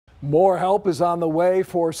More help is on the way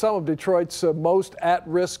for some of Detroit's most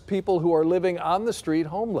at-risk people who are living on the street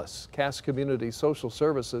homeless. Cass Community Social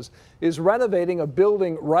Services is renovating a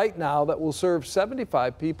building right now that will serve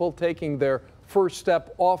 75 people taking their first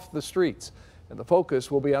step off the streets. And the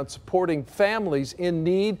focus will be on supporting families in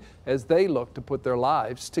need as they look to put their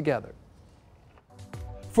lives together.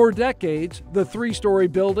 For decades, the three-story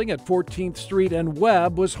building at 14th Street and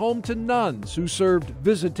Webb was home to nuns who served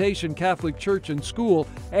Visitation Catholic Church and School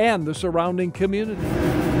and the surrounding community.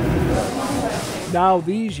 Now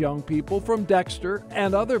these young people from Dexter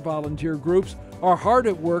and other volunteer groups are hard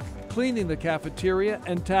at work cleaning the cafeteria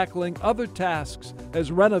and tackling other tasks as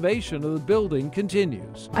renovation of the building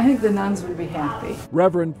continues. I think the nuns would be happy.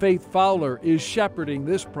 Reverend Faith Fowler is shepherding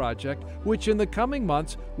this project, which in the coming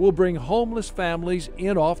months will bring homeless families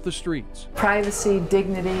in off the streets. Privacy,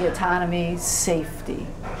 dignity, autonomy, safety,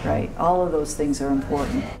 right? All of those things are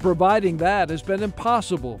important. Providing that has been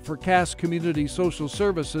impossible for Cass Community Social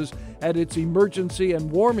Services at its emergency and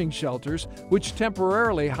warming shelters, which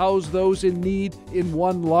temporarily house those in need in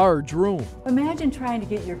one large room. Imagine trying to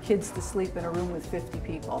get your kids to sleep in a room with 50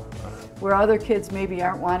 people, where other kids maybe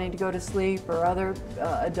aren't wanting to go to sleep, or other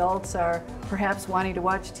adults are perhaps wanting to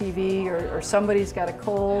watch TV, or somebody's got a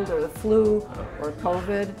cold or the flu or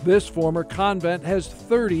COVID. This former convent has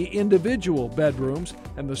 30 individual bedrooms,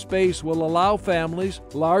 and the space will allow families,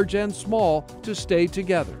 large and small, to stay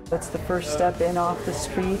together. That's the first step in off the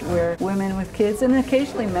street where women with kids, and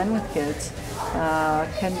occasionally men with kids,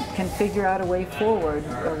 can figure out a way forward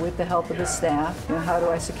with the help of the staff. You know, how do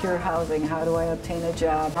I secure housing? How do I obtain a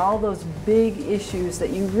job? All those big issues that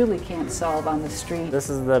you really can't solve on the street. This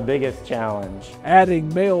is the biggest challenge.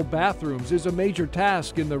 Adding male bathrooms is a major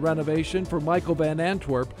task in the renovation for Michael Van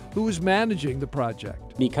Antwerp, who is managing the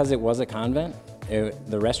project. Because it was a convent,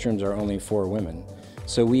 the restrooms are only for women.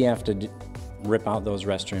 So we have to rip out those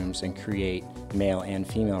restrooms and create male and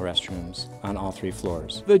female restrooms on all 3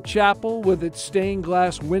 floors. The chapel, with its stained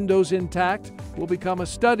glass windows intact, will become a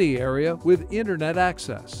study area with internet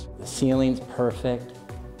access. The ceiling's perfect.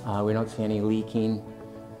 We don't see any leaking.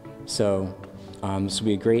 So this will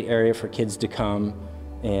be a great area for kids to come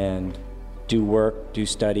and do work, do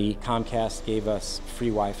study. Comcast gave us free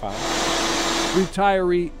Wi-Fi.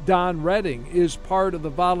 Retiree Don Redding is part of the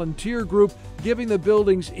volunteer group giving the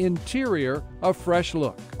building's interior a fresh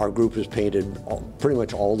look. Our group has painted pretty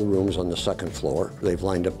much all the rooms on the 2nd floor. They've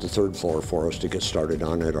lined up the 3rd floor for us to get started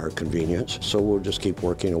on at our convenience, so we'll just keep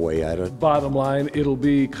working away at it. Bottom line, it'll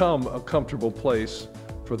become a comfortable place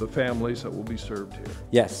for the families that will be served here.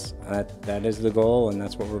 Yes, that is the goal, and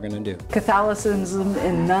that's what we're going to do. Catholicism,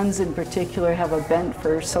 and nuns in particular, have a bent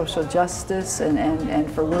for social justice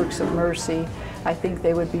and for works of mercy. I think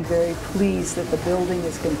they would be very pleased that the building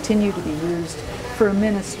is continued to be used for a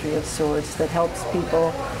ministry of sorts that helps people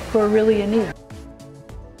who are really in need.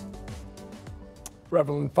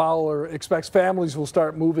 Reverend Fowler expects families will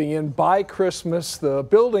start moving in by Christmas. The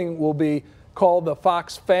building will be called the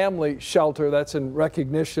Fox Family Shelter. That's in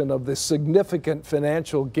recognition of the significant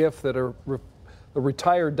financial gift that a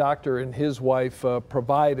retired doctor and his wife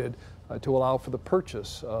provided to allow for the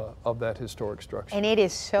purchase of that historic structure. And it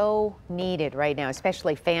is so needed right now,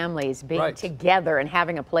 especially families being together and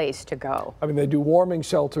having a place to go. I mean, they do warming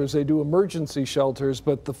shelters, they do emergency shelters,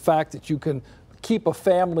 but the fact that you can keep a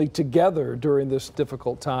family together during this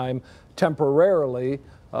difficult time temporarily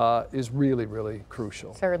is really, really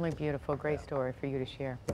crucial. Certainly beautiful. Great story for you to share.